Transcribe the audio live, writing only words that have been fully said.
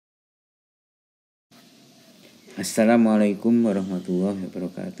Assalamualaikum warahmatullahi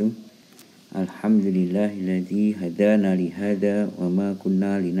wabarakatuh. Alhamdulillahilladzi hadana lihada wa ma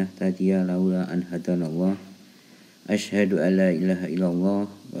kunna linahtadiya laula an hadanallah. Asyhadu an la ilaha illallah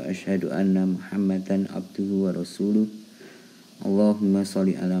wa asyhadu anna Muhammadan abduhu wa rasuluh. Allahumma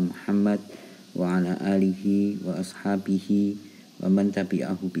shalli ala Muhammad wa ala alihi wa ashabihi wa man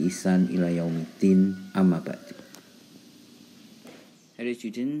tabi'ahu bi ihsan ila yaumiddin, amma ba'du. Hello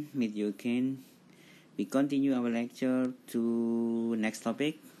student, meet you again. We continue our lecture to next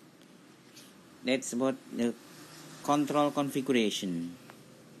topic. That's about the control configuration.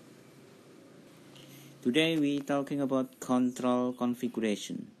 Today we talking about control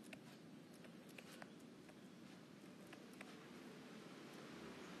configuration.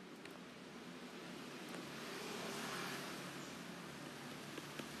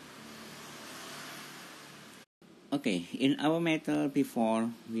 Okay, in our method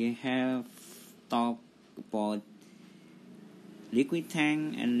before we have talked about liquid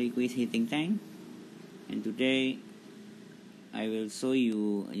tank and liquid heating tank, and today I will show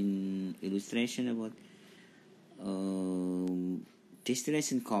you in illustration about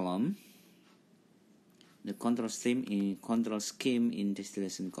distillation column, the control scheme in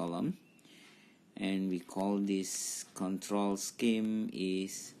distillation column, and we call this control scheme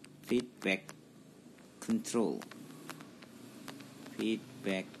is feedback control.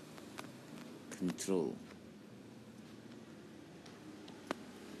 Feedback control.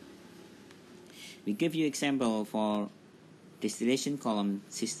 We give you example for distillation column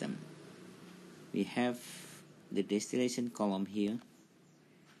system. We have the distillation column here,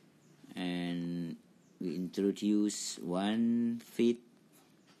 and we introduce one feed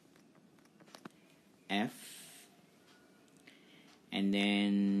F, and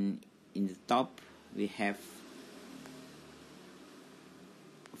then in the top we have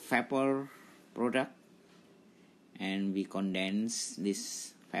vapor product, and we condense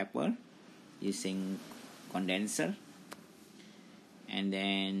this vapor using condenser, and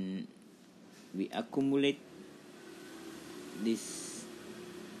then we accumulate this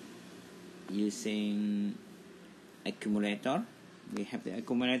using accumulator. We have the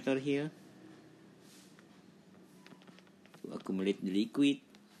accumulator here to accumulate the liquid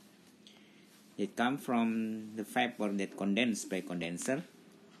that come from the vapor that condensed by condenser.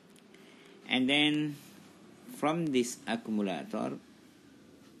 And then from this accumulator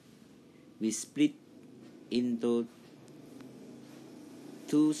we split into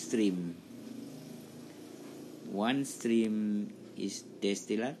two streams. One stream is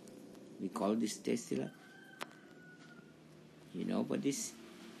distillate. We call this distillate. You know about this.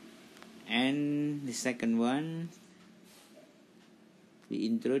 And the second one, we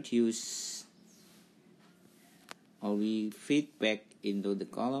introduce or we feed back into the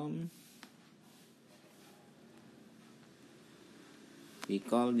column. We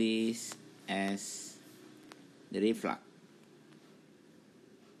call this as the reflux.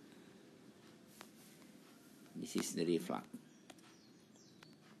 This is the reflux.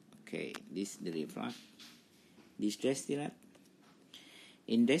 Okay, this is the reflux. This distillate.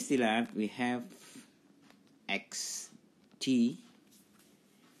 In distillate we have XT.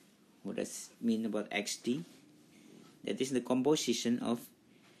 What does it mean about XT? That is the composition of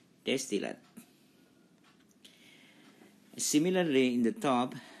distillate. Similarly, in the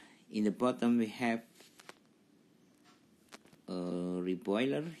top, in the bottom we have a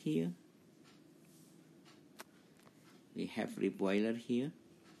reboiler here. We have reboiler here,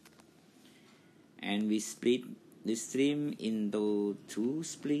 and we split the stream into two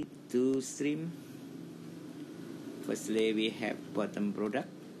stream. Firstly, we have bottom product,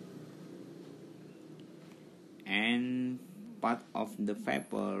 and part of the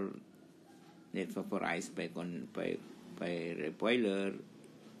vapor that vaporized by reboiler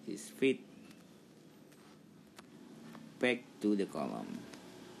is fed back to the column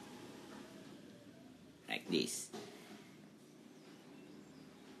like this.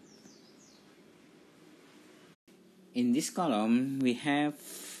 In this column we have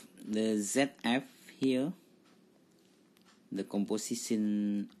the ZF here, the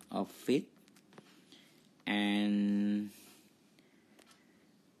composition of feed, and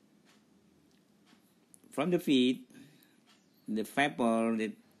from the feed, the vapor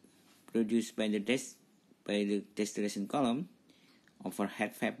that produced by the distillation column,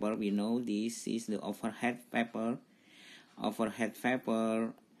 overhead vapor, we know this is the overhead vapor. Overhead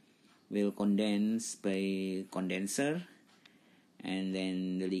vapor will condense by condenser, and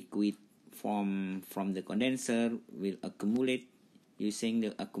then the liquid from the condenser will accumulate using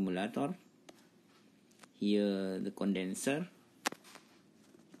the accumulator. Here the condenser,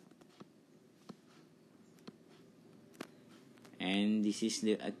 and this is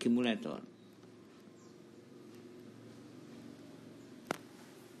the accumulator.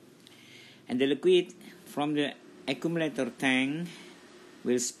 And the liquid from the accumulator tank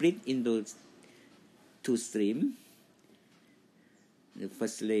will split into two streams. The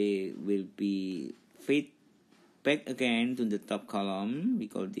first layer will be fed back again to the top column. We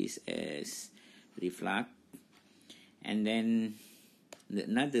call this as reflux. And then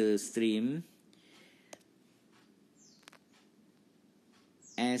another stream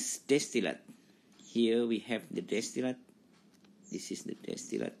as distillate. Here we have the distillate. This is the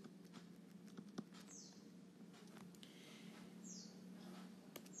distillate.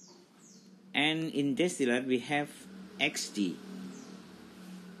 And in distillate we have XD.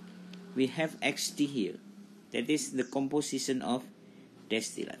 We have XD here. That is the composition of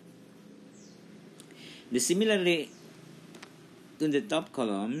distillate. Similarly, to the top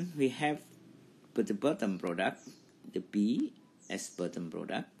column, we have the bottom product, the B as bottom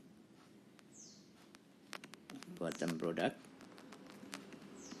product.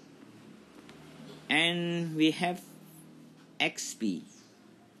 And we have XP.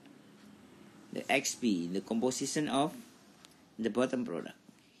 The XP, the composition of the bottom product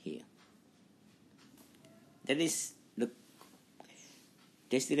here. That is the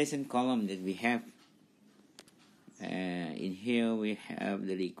distillation column that we have. In here we have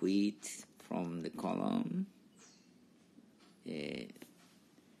the liquid from the column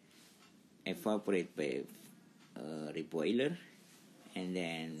evaporate by reboiler, and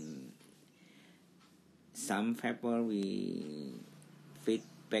then some vapor we feed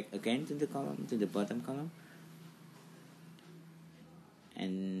back again to the column, to the bottom column,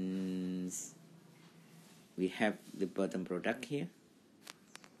 and we have the bottom product here.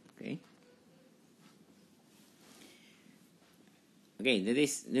 Okay, that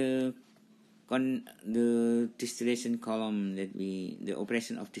is the distillation column that the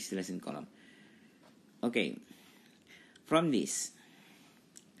operation of distillation column. Okay, from this,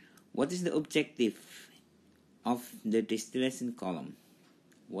 what is the objective of the distillation column?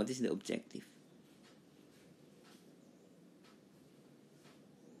 What is the objective?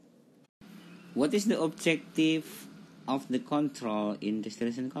 What is the objective of the control in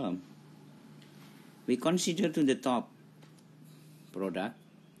distillation column? We consider to the top product,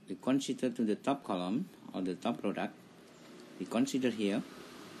 we consider to the top column or the top product, we consider here,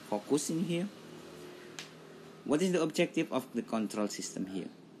 focusing here. What is the objective of the control system here?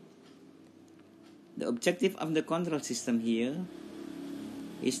 The objective of the control system here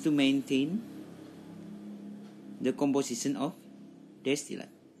is to maintain the composition of distillate.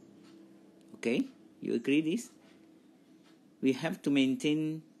 Okay, you agree this? We have to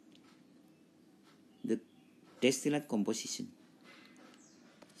maintain the distillate composition.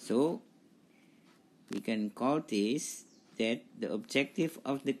 So we can call this that the objective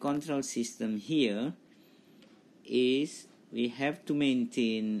of the control system here is we have to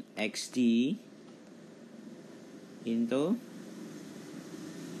maintain XD into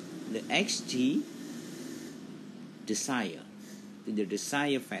the XG desired, to the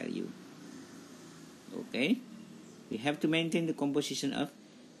desired value. Okay, we have to maintain the composition of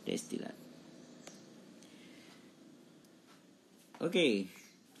distillate. Okay,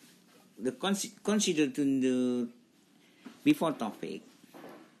 consider to the before topic.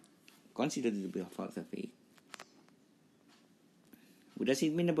 Consider the before topic. What does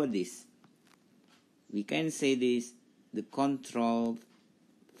it mean about this? We can say this the control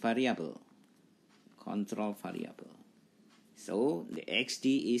variable. Control variable. So the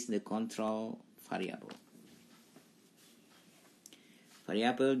XD is the control variable.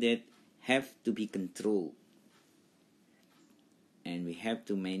 Variable that have to be controlled. And we have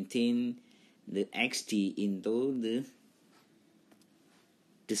to maintain the XD into the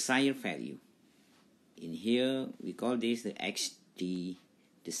desired value. In here we call this the XD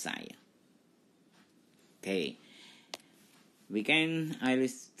desired. Okay, we can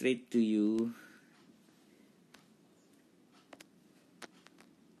illustrate to you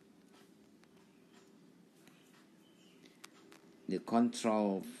the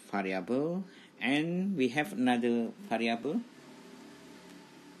control variable, and we have another variable.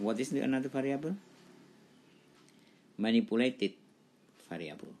 What is the another variable? Manipulated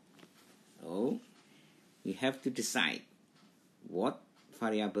variable. So we have to decide what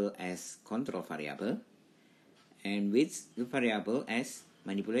variable as control variable and which variable as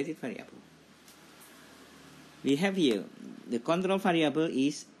manipulated variable. We have here the control variable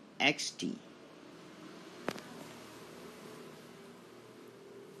is XD.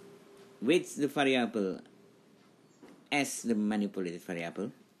 Which the variable as the manipulated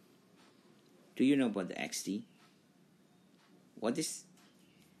variable? Do you know about the XD? what is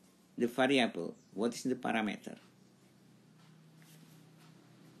the variable, what is the parameter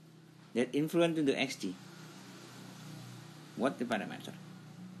that influence to the XT? What the parameter?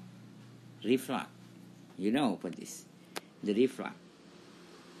 Reflux. You know what is the reflux.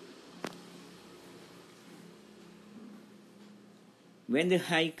 When the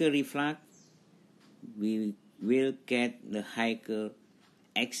higher reflux, we will get the higher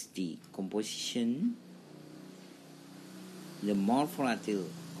XT composition. The more volatile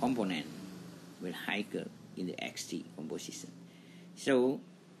component will higher in the XT composition. So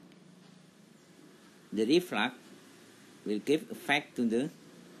the reflux will give effect to the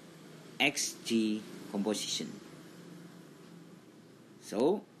XT composition.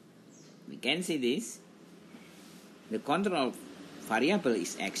 So we can see this. The control variable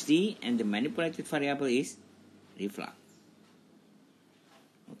is XT and the manipulated variable is reflux.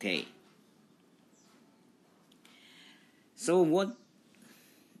 Okay. So what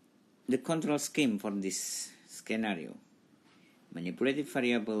the control scheme for this scenario? Manipulated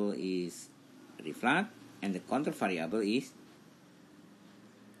variable is reflux and the control variable is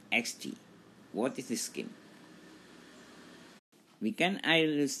XT. What is the scheme? We can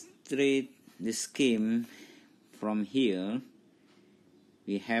illustrate the scheme from here.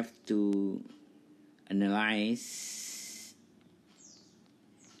 We have to analyze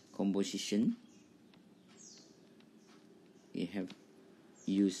composition. We have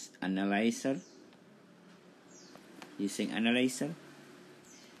used analyzer, using analyzer,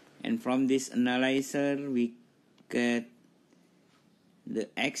 and from this analyzer we get the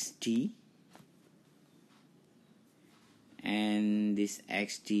XT, and this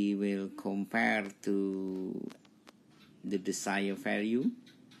XT will compare to the desired value.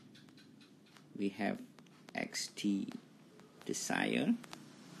 We have XT desired.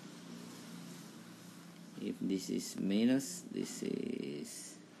 If this is minus, this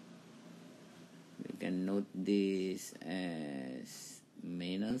is, we can note this as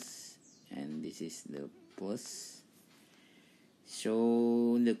minus, and this is the plus.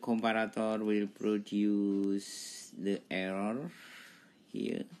 So the comparator will produce the error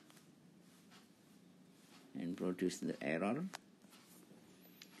here and produce the error,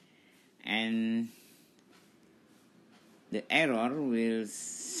 and the error will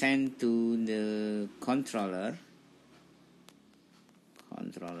send to the controller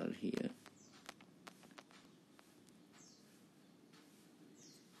here,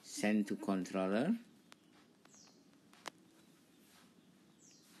 send to controller,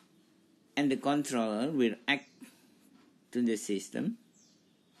 and the controller will act to the system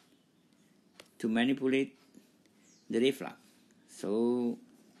to manipulate the reflux. So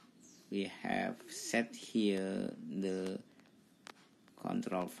we have set here the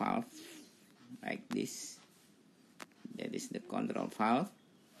control valve like this. That is the control valve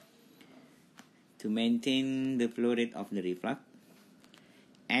to maintain the flow rate of the reflux,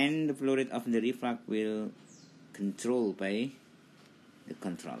 and the flow rate of the reflux will controlled by the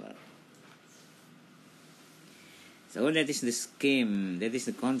controller. So that is the scheme, that is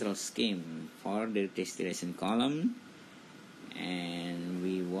the control scheme for the distillation column, and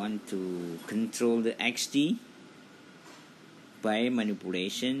we want to control the XT by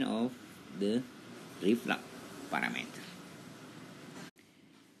manipulation of the reflux parameter.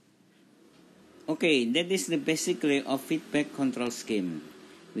 Okay, that is the basically of feedback control scheme.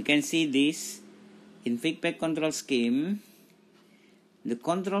 We can see this in feedback control scheme. The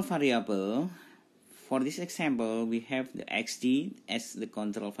control variable, for this example, we have the XT as the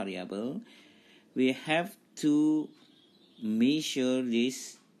control variable. We have to measure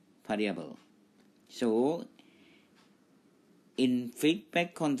this variable. So in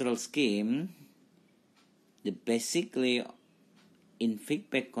feedback control scheme, basically in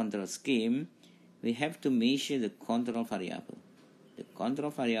feedback control scheme, we have to measure the control variable. The control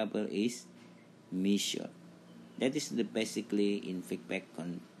variable is measured. That is the basically in feedback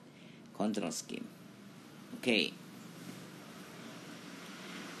control scheme. Okay.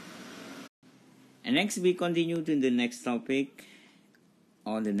 And next we continue to the next topic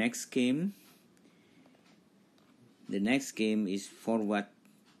on the next scheme. The next scheme is forward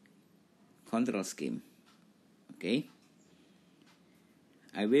control scheme. Okay.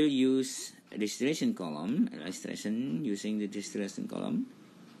 I will use a distillation column, illustration using the distillation column.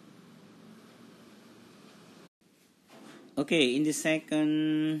 Okay, in the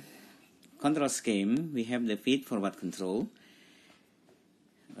second control scheme, we have the feed forward control.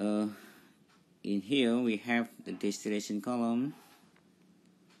 In here, we have the distillation column.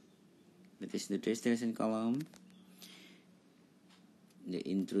 That is the distillation column. They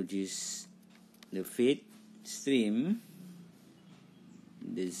introduce the feed stream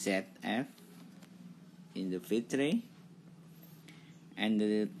the ZF in the feed tray, and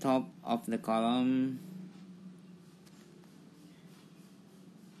the top of the column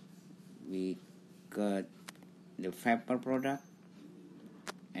we got the vapor product,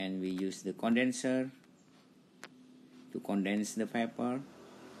 and we use the condenser to condense the vapor,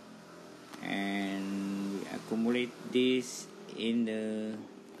 and we accumulate this in the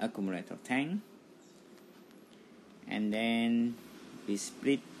accumulator tank, and then we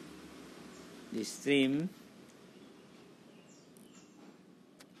split the stream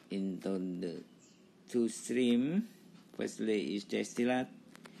into the two stream. Firstly is distillate,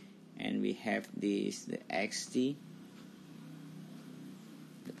 and we have this, the XT,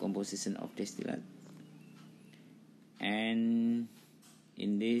 the composition of distillate, and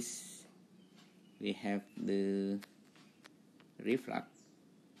in this we have the reflux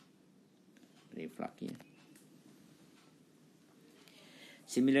here.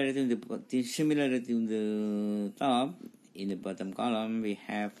 Similar to the top, in the bottom column we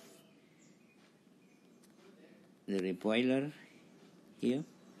have the reboiler here,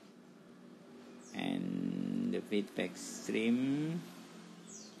 and the feedback stream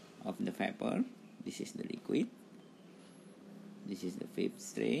of the vapor. This is the liquid, this is the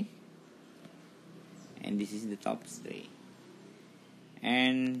fifth tray, and this is the top tray,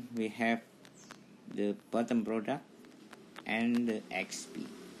 and we have the bottom product and the XP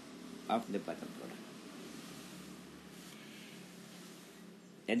of the bottom product.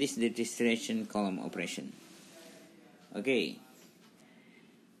 That is the distillation column operation. Okay,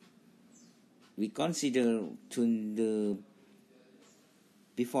 we consider to the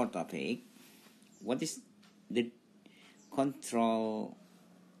before topic, what is the control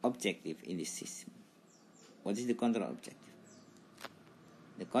objective in this system? What is the control objective?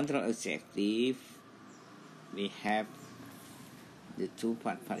 The control objective, we have the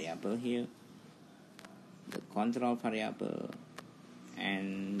two-part variable here, the control variable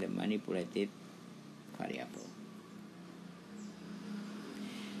and the manipulated variable.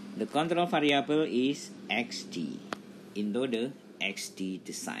 The control variable is XT into the XT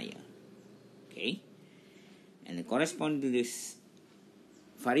desired. Okay, and the correspond to this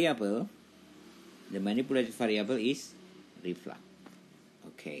variable, the manipulated variable is reflux.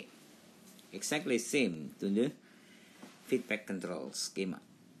 Okay, exactly same to the feedback control schema.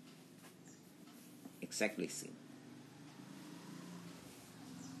 Exactly same.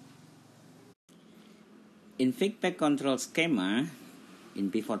 In feedback control schema, in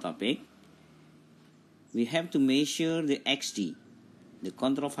before topic, we have to measure the XT. The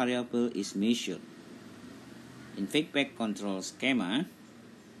control variable is measured. In feedback control schema,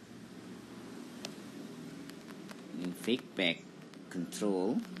 in feedback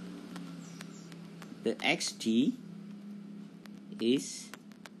control, the XT is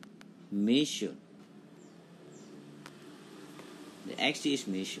measured. The XT is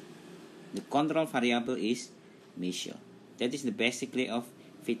measured. The control variable is measured. That is the basically of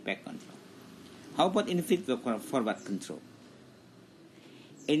feedback control. How about in feedback forward control?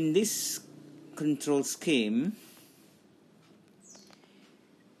 In this control scheme,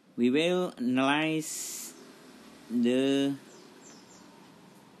 we will analyze the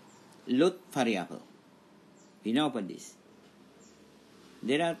load variable. We know about this.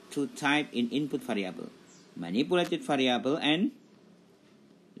 There are two types in input variable: manipulated variable and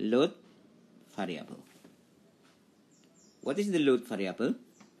load variable. What is the load variable?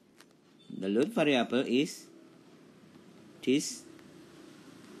 The load variable is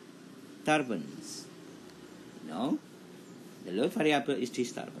disturbance. No, the load variable is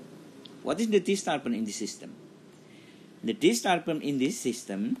disturbance. What is the disturbance in the system? The disturbance in this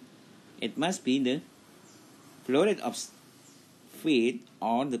system, it must be the flow rate of feed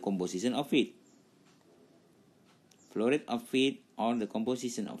or the composition of feed. Flow rate of feed or the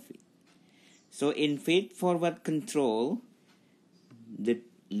composition of feed. So in feed forward control, the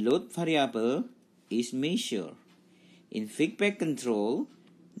load variable is measured. In feedback control,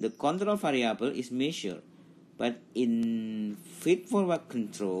 the control variable is measured. But in feed forward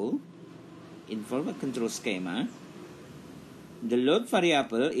control, in forward control schema, the load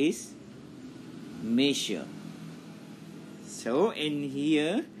variable is measured. So in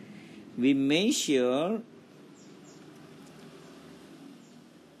here, we measure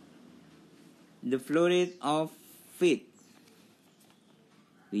the flow rate of feed.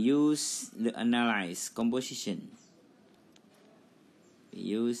 We use the analyze composition. We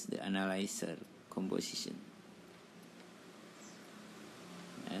use the analyzer composition.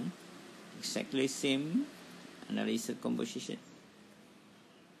 Exactly same analyzer composition.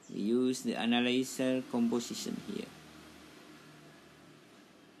 We use the analyzer composition here.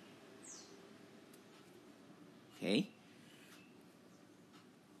 Okay.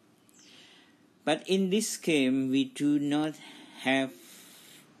 But in this scheme, we do not have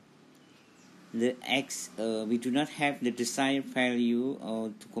the we do not have the desired value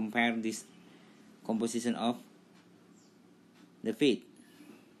to compare this composition of the feed.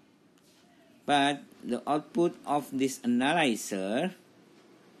 But the output of this analyzer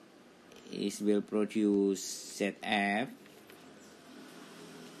will produce ZF.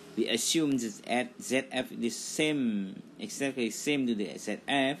 We assume that ZF is exactly same to the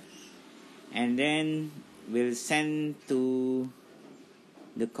ZF, and then we'll send to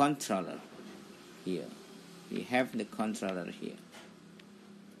the controller here. We have the controller here.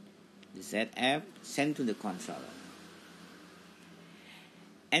 The ZF sent to the controller,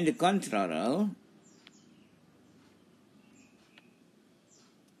 and the controller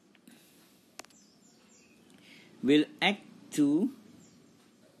will act to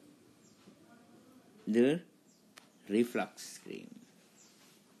the reflux stream.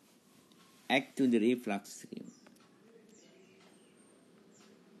 Act to the reflux stream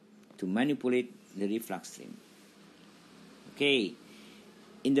to manipulate the reflux stream. Okay,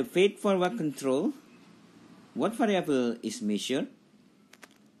 in the feed-forward control, what variable is measured?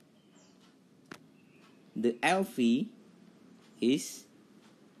 The LV is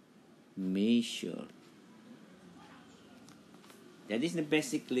measured. That is the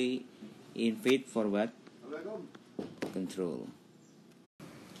basically in feed-forward control.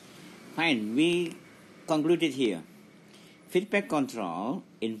 Fine, we concluded here. Feedback control,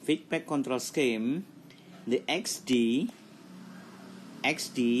 in feedback control scheme, the XD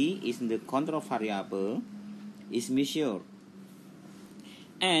is the control variable, is measured.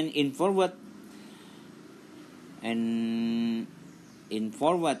 And in feedforward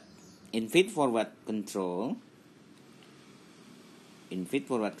control,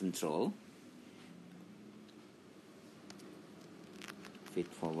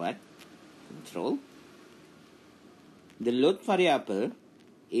 the load variable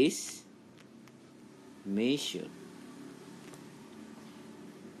is measured.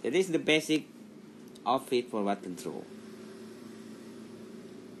 That is the basic of feed-forward control.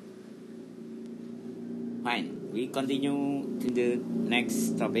 Fine, we continue to the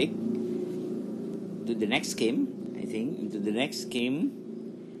next topic, to the next scheme. I think into the next scheme,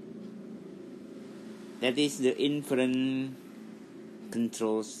 that is the inference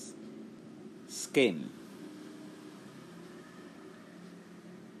controls scheme.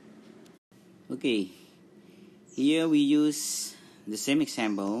 Okay, here we use the same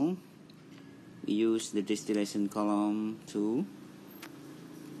example. We use the distillation column 2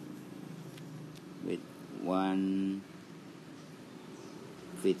 with one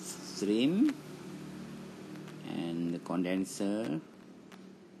feed stream and the condenser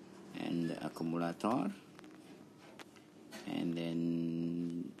and the accumulator, and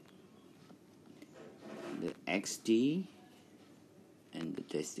then the XD and the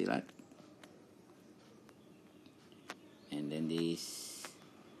distillate, and then this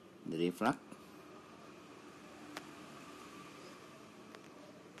the reflux.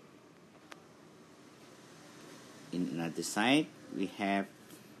 In another side, we have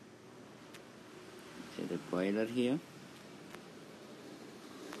the boiler here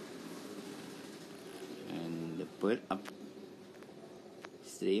and the put up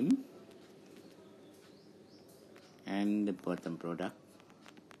stream and the bottom product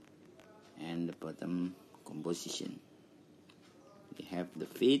and the bottom composition. We have the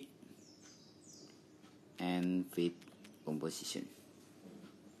feed and feed composition.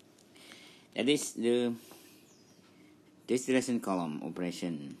 That is the distillation column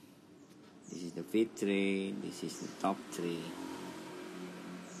operation. This is the feed tray, this is the top tray.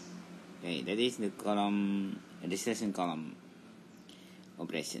 Okay, that is the column, distillation column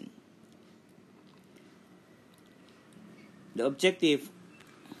operation. The objective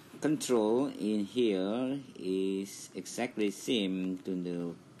control in here is exactly same to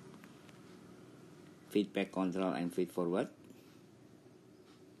the feedback control and feed forward.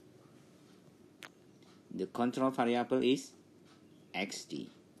 The control variable is XD,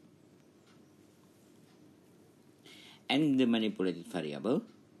 and the manipulated variable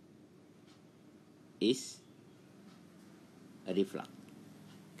is a reflux.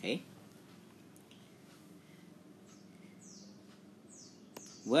 Okay.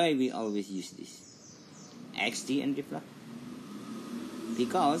 Why we always use this XD and reflux?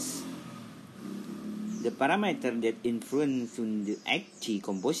 Because the parameter that influence on the XD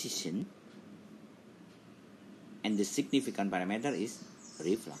composition and the significant parameter is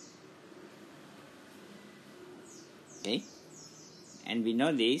reflux. Okay, and we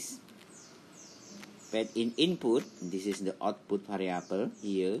know this But in input, this is the output variable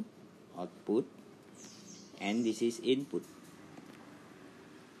here, output, and this is input.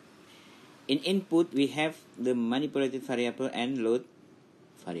 In input, we have the manipulated variable and load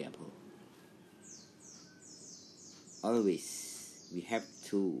variable. Always, we have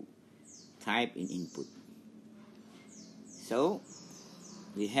two type in input. So,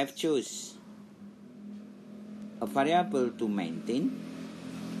 we have choose a variable to maintain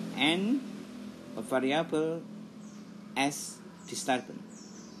and a variable as disturbance.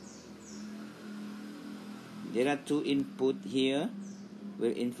 There are two input here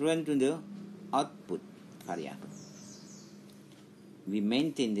will influence to the output variable. We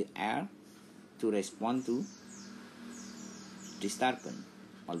maintain the R to respond to disturbance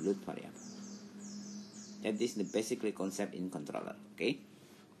or load variable. That is the basically concept in controller. Okay.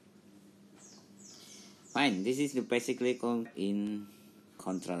 Fine. This is the basically in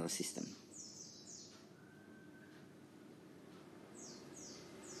controller system.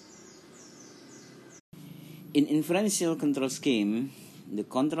 In inferential control scheme, the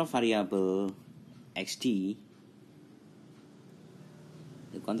control variable xt,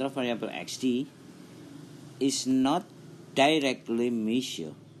 is not directly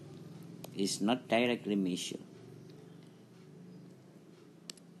measured.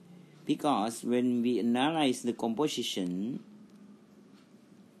 Because when we analyze the composition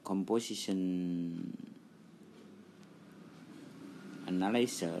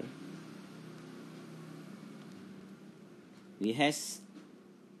analyzer, we have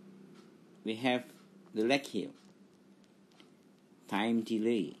the lag here, time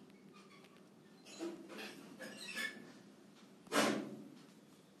delay,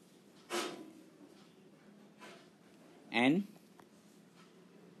 and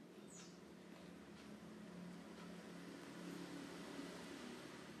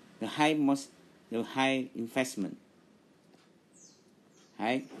the high investment.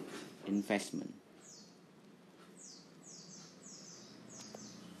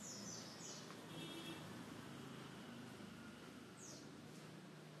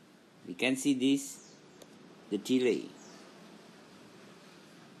 We can see this, the delay.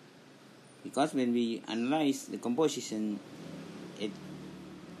 Because when we analyze the composition, it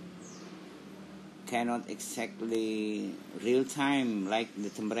cannot exactly real time like the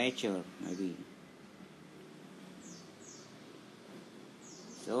temperature maybe.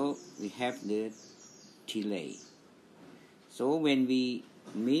 So we have the delay. So when we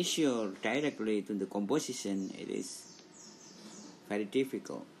measure directly to the composition, it is very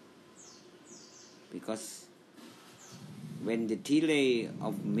difficult. Because when the delay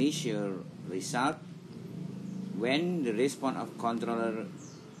of measure result, when the response of controller,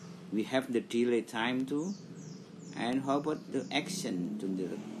 we have the delay time too, and how about the action to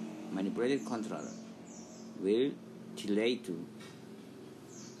the manipulated controller will delay too.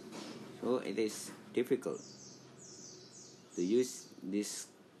 So it is difficult to use this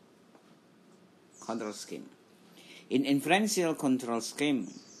control scheme. In inferential control scheme,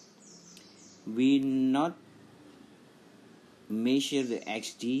 we not measure the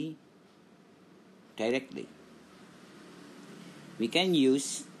XD directly. We can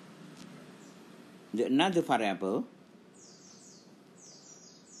use another variable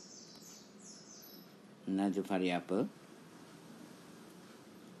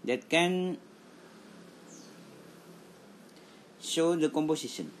that can show the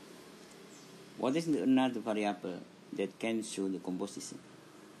composition. What is another variable that can show the composition?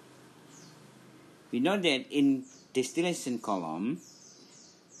 We know that in distillation column,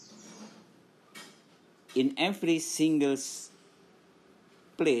 in every single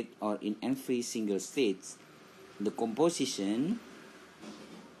plate or in every single state, the composition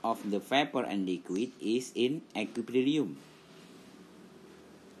of the vapor and liquid is in equilibrium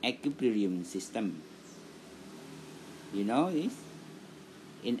system. You know this?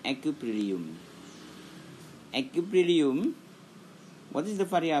 In equilibrium, what is the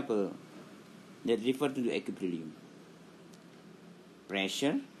variable that refer to the equilibrium?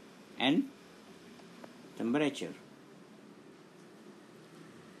 Pressure and temperature.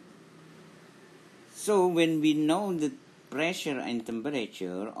 So when we know the pressure and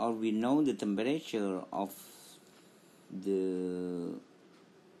temperature, or we know the temperature of the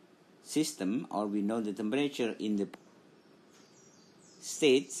system, or we know the temperature in the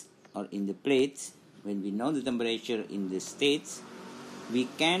states or in the plates, when we know the temperature in the states, we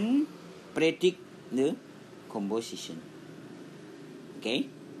can predict the composition. Okay,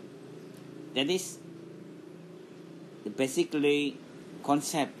 that is the basically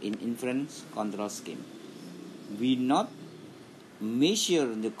concept in inference control scheme. We not measure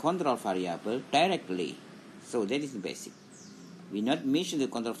the control variable directly. So that is the basic. We not measure the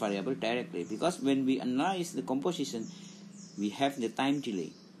control variable directly, because when we analyze the composition, we have the time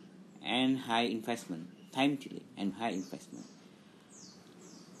delay and high investment. Time delay and high investment.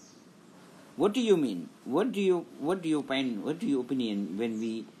 What do you mean? What do you find? What do you opinion when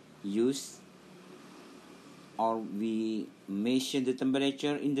we use or we measure the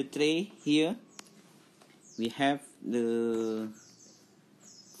temperature in the tray here? We have the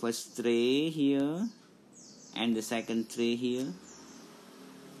first tray here and the second tray here.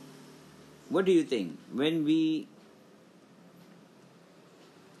 What do you think when we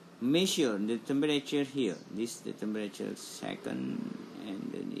measure the temperature here? This is the temperature second,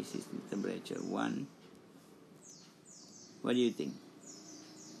 and then this is the temperature 1. What do you think?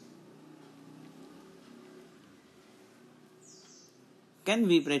 Can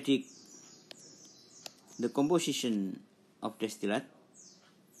we predict the composition of distillate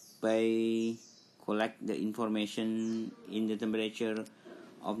by collect the information in the temperature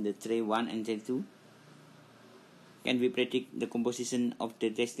of the tray 1 and tray 2? Can we predict the composition of the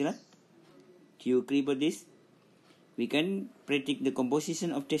distillate? Do you agree with this? We can predict the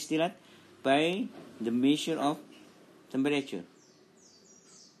composition of distillate by the measure of temperature.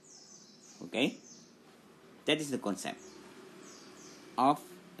 Okay? That is the concept of,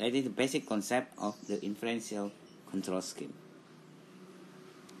 that is the basic concept of the inferential control scheme.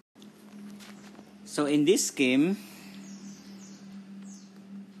 So in this scheme,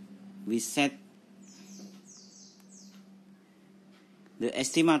 we set the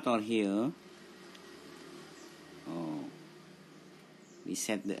estimator here. We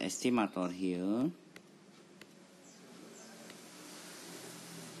set the estimator here.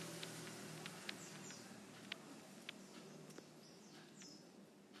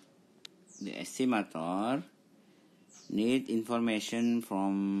 The estimator need information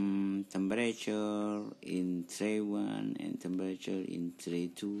from temperature in tray 1 and temperature in tray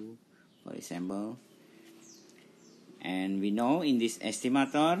 2, for example. And we know in this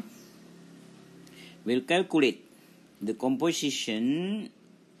estimator, we'll calculate the composition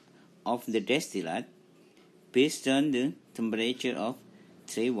of the distillate based on the temperature of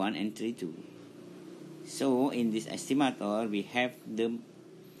tray 1 and tray 2. So in this estimator, we have the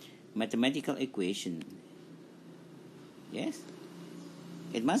mathematical equation. Yes,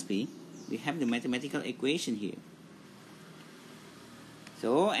 it must be. We have the mathematical equation here.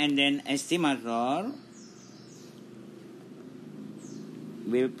 So, and then estimator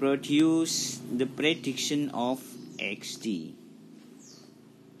will produce the prediction of XT.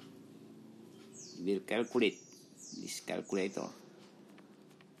 We'll calculate this calculator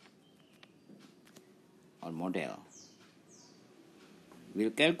or model.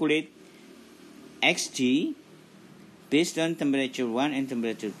 We'll calculate XT based on temperature 1 and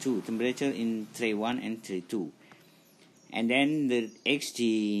temperature 2, temperature in tray 1 and tray 2. And then the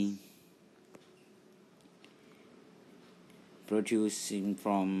XT producing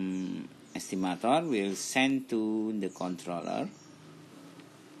from estimator will send to the controller.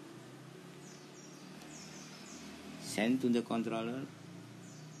 Send to the controller.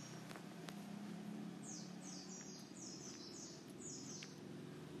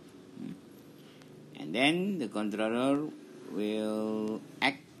 And then the controller will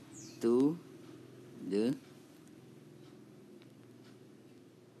act to the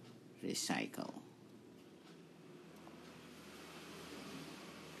recycle.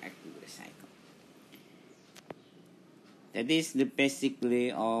 Act to recycle. That is the basic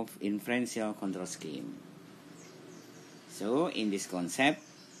way of inferential control scheme. So in this concept,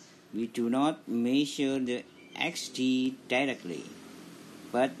 we do not measure the XT directly,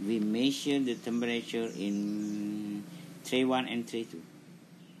 but we measure the temperature in tray 1 and tray 2.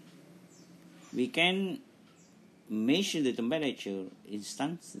 We can measure the temperature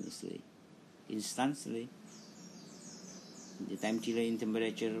instantaneously. The time delay in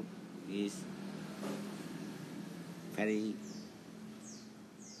temperature is very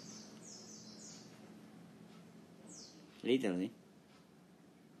little.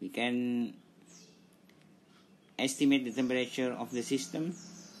 We can estimate the temperature of the system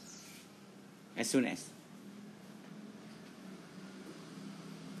as soon as.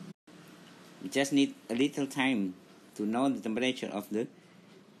 We just need a little time to know the temperature of the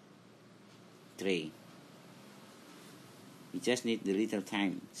tray. We just need the little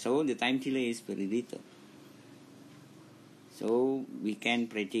time. So the time delay is very little. So we can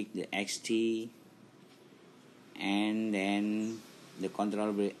predict the XT, and then the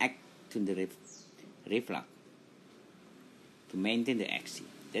controller will act to the reflux to maintain the XT.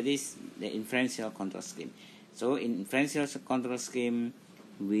 That is the inferential control scheme. So in differential control scheme,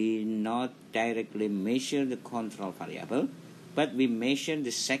 we not directly measure the control variable, but we measure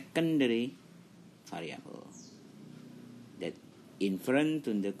the secondary variable that inferent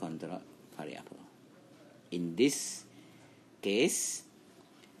to the control variable. In this case,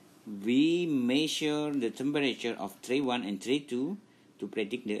 we measure the temperature of tray 1 and tray 2 to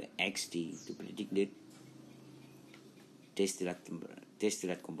predict the XT, to predict the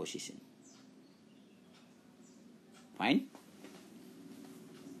distillate composition. Fine?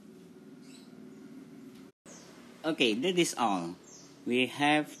 Okay, that is all. We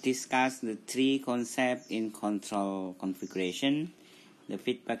have discussed the three concepts in control configuration, the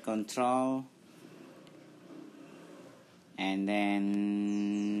feedback control, and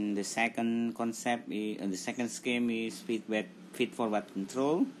then the second concept is, the second scheme is feed-forward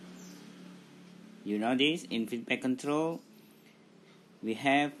control. You know this, in feedback control, we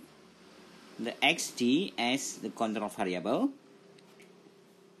have the XT as the control variable,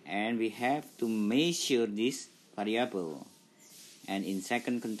 and we have to measure this variable. And in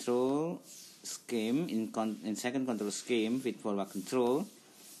second control scheme, in second control scheme, feed-forward control,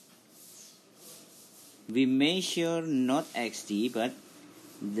 we measure not XT but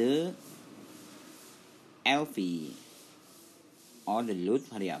the LV or the load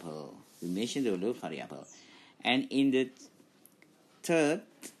variable. We measure the load variable. And in the third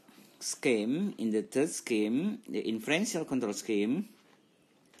scheme, the inferential control scheme,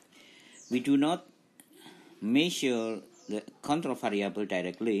 we do not measure the control variable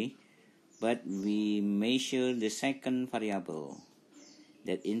directly, but we measure the second variable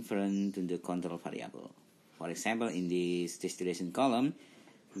that inferent to the control variable. For example, in this distillation column,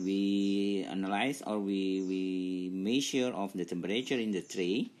 we analyze or we measure of the temperature in the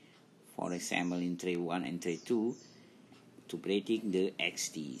tray, for example in tray 1 and tray 2, to predict the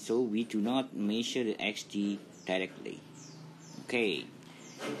XT. So we do not measure the XT directly. Okay,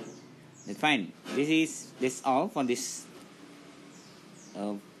 that's fine. That's all for this.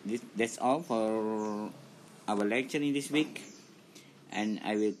 That's all for our lecture in this week, and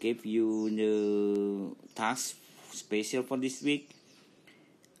I will give you the task special for this week.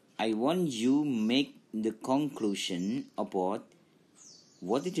 I want you make the conclusion about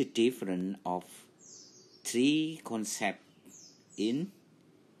what is the difference of three concepts in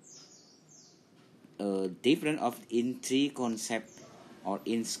three concept or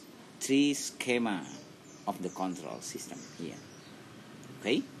in three schema of the control system here.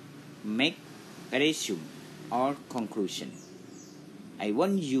 Okay, make a resume or conclusion. I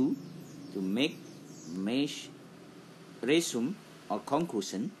want you to make resume or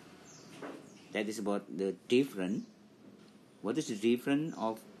conclusion that is about the difference. What is the difference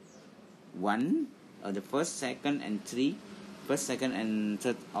of the first, second, and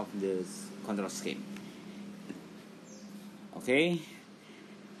third of the control scheme? Okay,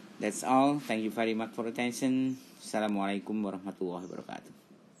 that's all. Thank you very much for attention. Assalamualaikum warahmatullahi wabarakatuh.